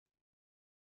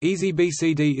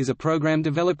EasyBCD is a program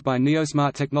developed by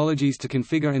NeoSmart Technologies to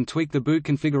configure and tweak the boot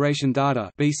configuration data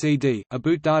 (BCD), a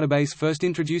boot database first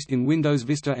introduced in Windows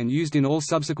Vista and used in all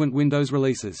subsequent Windows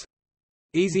releases.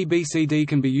 EasyBCD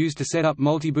can be used to set up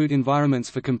multi-boot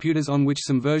environments for computers on which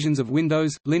some versions of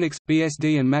Windows, Linux,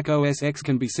 BSD and Mac OS X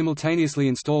can be simultaneously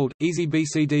installed.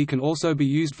 EasyBCD can also be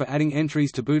used for adding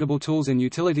entries to bootable tools and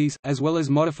utilities, as well as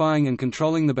modifying and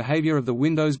controlling the behavior of the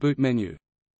Windows boot menu.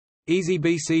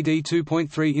 EasyBCD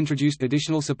 2.3 introduced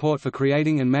additional support for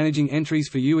creating and managing entries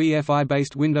for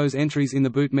UEFI-based Windows entries in the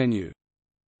boot menu.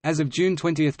 As of June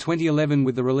 20, 2011,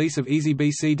 with the release of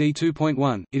EasyBCD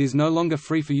 2.1, it is no longer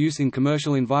free for use in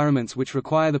commercial environments which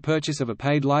require the purchase of a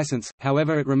paid license,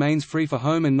 however it remains free for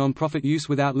home and non-profit use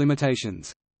without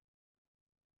limitations.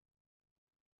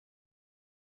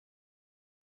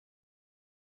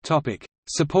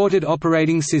 Supported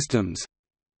operating systems.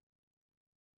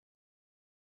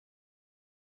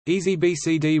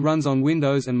 EasyBCD runs on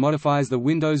Windows and modifies the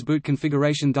Windows Boot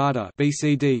Configuration Data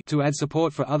 (BCD) to add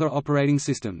support for other operating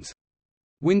systems.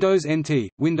 Windows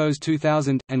NT, Windows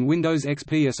 2000, and Windows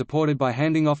XP are supported by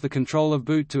handing off the control of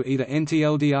boot to either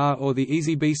NTLDR or the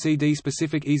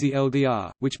EasyBCD-specific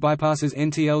EasyLDR, which bypasses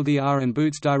NTLDR and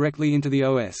boots directly into the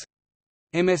OS.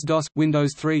 MS-DOS,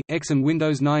 Windows 3, X and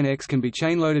Windows 9X can be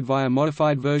chainloaded via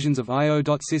modified versions of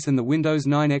IO.sys and the Windows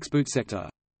 9X boot sector.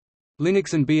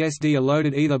 Linux and BSD are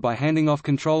loaded either by handing off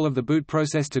control of the boot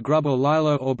process to Grub or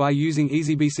Lilo or by using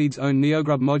EasyBCD's own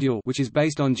NeoGrub module, which is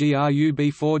based on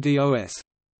GRUB4DOS.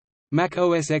 Mac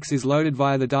OS X is loaded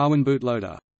via the Darwin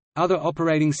bootloader. Other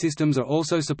operating systems are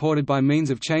also supported by means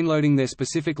of chainloading their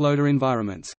specific loader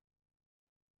environments.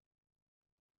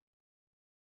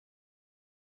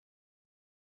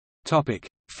 Topic: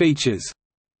 Features.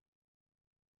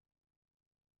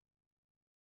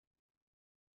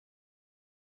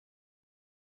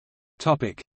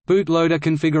 Topic: Bootloader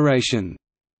configuration.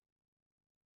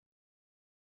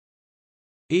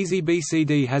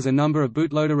 EasyBCD has a number of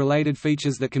bootloader-related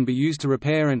features that can be used to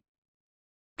repair and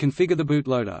configure the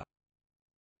bootloader.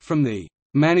 From the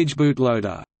Manage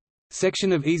Bootloader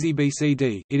section of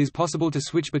EasyBCD, it is possible to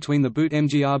switch between the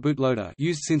BootMGR bootloader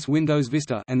used since Windows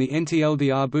Vista and the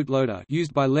NTLDR bootloader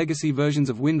used by legacy versions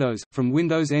of Windows, from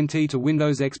Windows NT to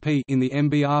Windows XP in the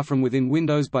MBR from within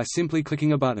Windows by simply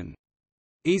clicking a button.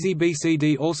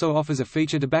 EasyBCD also offers a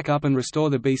feature to back up and restore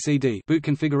the BCD boot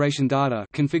configuration data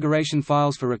configuration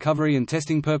files for recovery and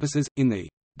testing purposes. In the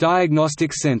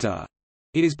Diagnostic Center,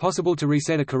 it is possible to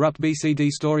reset a corrupt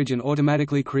BCD storage and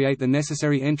automatically create the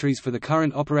necessary entries for the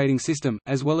current operating system,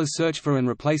 as well as search for and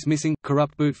replace missing,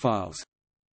 corrupt boot files.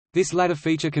 This latter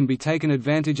feature can be taken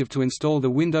advantage of to install the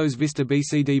Windows Vista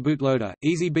BCD bootloader.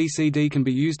 EasyBCD can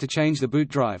be used to change the boot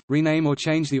drive, rename or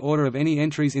change the order of any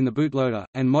entries in the bootloader,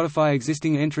 and modify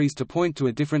existing entries to point to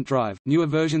a different drive. Newer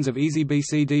versions of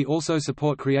EasyBCD also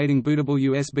support creating bootable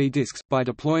USB disks, by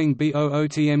deploying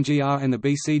BOOTMGR and the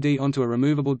BCD onto a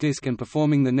removable disk and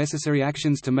performing the necessary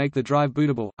actions to make the drive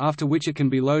bootable, after which it can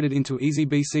be loaded into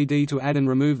EasyBCD to add and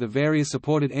remove the various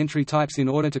supported entry types in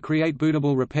order to create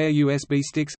bootable repair USB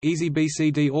sticks.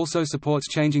 EasyBCD also supports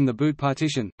changing the boot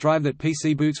partition drive that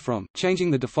PC boots from,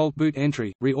 changing the default boot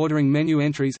entry, reordering menu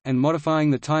entries, and modifying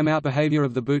the timeout behavior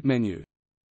of the boot menu.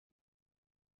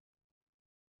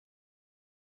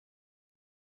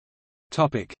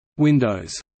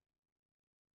 Windows.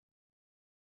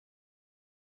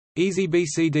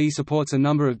 EasyBCD supports a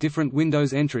number of different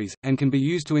Windows entries, and can be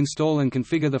used to install and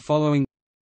configure the following: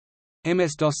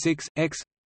 MS-DOS 6, X,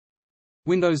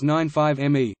 Windows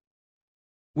 9.5 ME,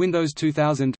 Windows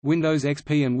 2000, Windows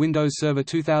XP and Windows Server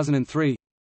 2003,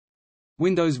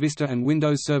 Windows Vista and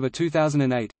Windows Server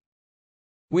 2008,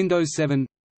 Windows 7,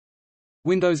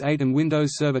 Windows 8 and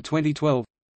Windows Server 2012,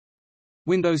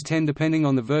 Windows 10. Depending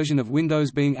on the version of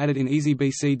Windows being added in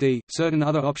EasyBCD, certain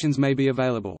other options may be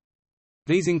available.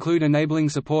 These include enabling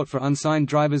support for unsigned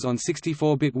drivers on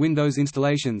 64-bit Windows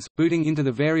installations, booting into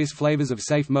the various flavors of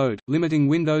safe mode, limiting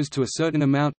Windows to a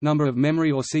certain number of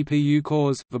memory or CPU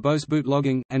cores, verbose boot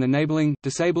logging, and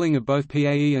disabling of both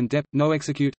PAE and DEP, no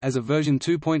execute. As of version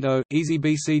 2.0,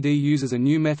 EasyBCD uses a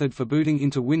new method for booting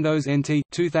into Windows NT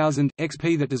 2000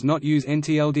 XP that does not use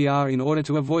NTLDR in order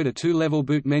to avoid a two-level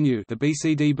boot menu, the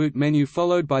BCD boot menu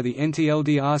followed by the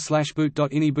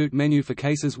NTLDR/boot.ini boot menu for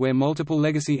cases where multiple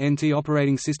legacy NT operating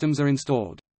systems are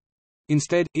installed.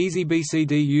 Instead,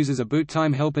 EasyBCD uses a boot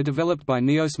time helper developed by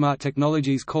NeoSmart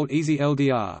Technologies called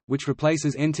EasyLDR, which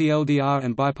replaces NTLDR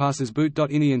and bypasses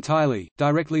boot.ini entirely,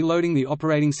 directly loading the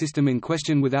operating system in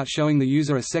question without showing the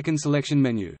user a second selection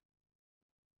menu.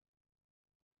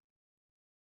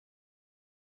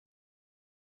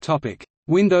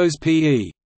 Windows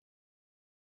PE.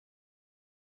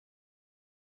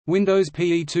 Windows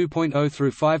PE 2.0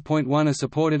 through 5.1 are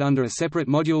supported under a separate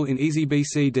module in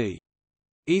EasyBCD.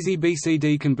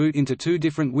 EasyBCD can boot into two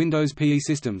different Windows PE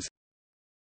systems.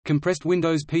 Compressed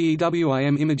Windows PE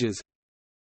WIM images.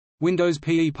 Windows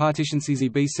PE partitions.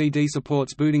 EasyBCD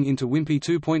supports booting into WinPE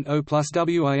 2.0 plus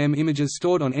WIM images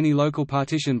stored on any local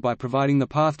partition by providing the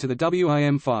path to the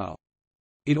WIM file.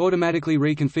 It automatically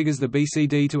reconfigures the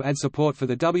BCD to add support for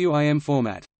the WIM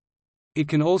format. It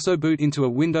can also boot into a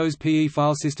Windows PE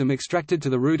file system extracted to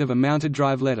the root of a mounted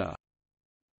drive letter.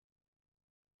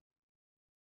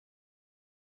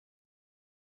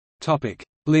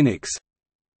 Linux.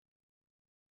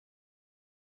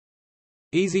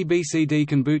 EasyBCD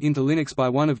can boot into Linux by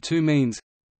one of two means: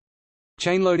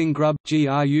 chainloading grub,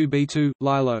 grub2,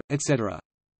 lilo, etc.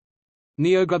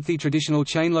 NeoGrub. The traditional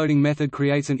chainloading method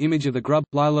creates an image of the grub,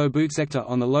 lilo boot sector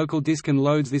on the local disk and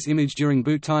loads this image during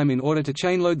boot time in order to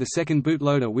chainload the second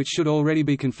bootloader, which should already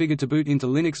be configured to boot into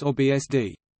Linux or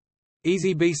BSD.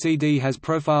 EasyBCD has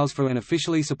profiles for and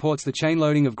officially supports the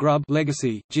chainloading of grub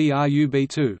legacy,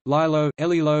 grub2, lilo,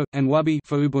 elilo, and wubi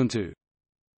for Ubuntu.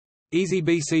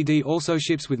 EasyBCD also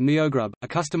ships with NeoGrub, a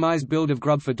customized build of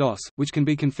grub for DOS, which can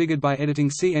be configured by editing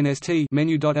cnst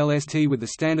menu.lst with the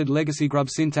standard legacy grub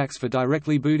syntax for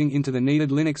directly booting into the needed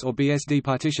Linux or BSD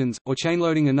partitions, or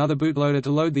chainloading another bootloader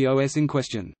to load the OS in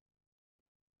question.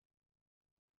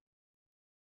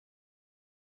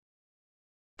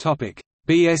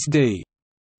 BSD.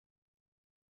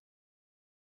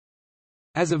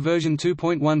 As of version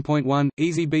 2.1.1,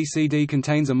 EasyBCD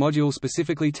contains a module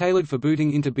specifically tailored for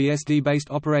booting into BSD-based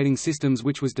operating systems,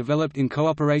 which was developed in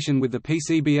cooperation with the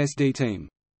PCBSD team.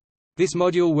 This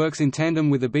module works in tandem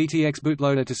with the BTX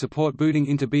bootloader to support booting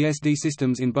into BSD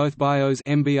systems in both BIOS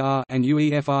 (MBR) and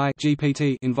UEFI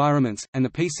 (GPT) environments, and the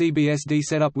PCBSD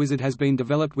setup wizard has been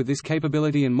developed with this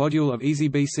capability and module of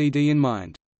EasyBCD in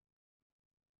mind.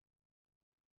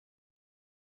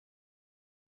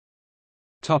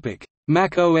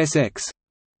 Mac OS X.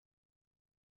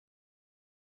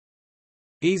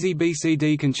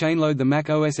 EasyBCD can chainload the Mac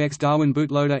OS X Darwin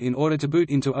bootloader in order to boot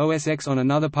into OS X on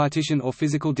another partition or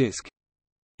physical disk.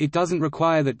 It doesn't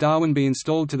require that Darwin be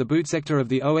installed to the boot sector of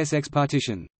the OS X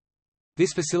partition.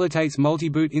 This facilitates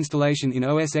multi-boot installation in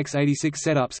OS x86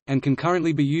 setups, and can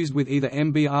currently be used with either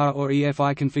MBR or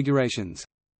EFI configurations.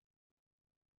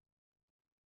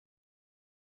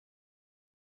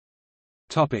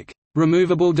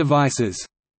 Removable devices.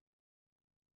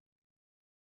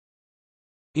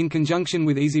 In conjunction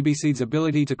with EasyBCD's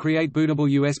ability to create bootable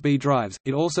USB drives,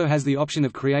 it also has the option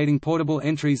of creating portable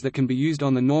entries that can be used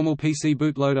on the normal PC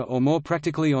bootloader or more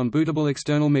practically on bootable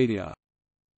external media.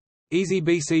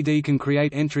 EasyBCD can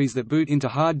create entries that boot into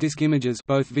hard disk images,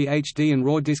 both VHD and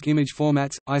RAW disk image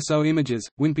formats, ISO images,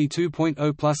 WinPE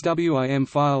 2.0 plus WIM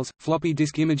files, floppy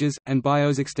disk images, and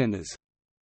BIOS extenders.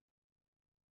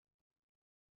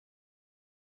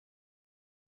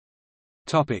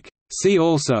 See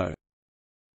also: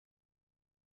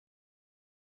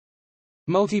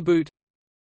 Multi-boot,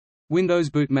 Windows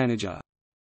Boot Manager.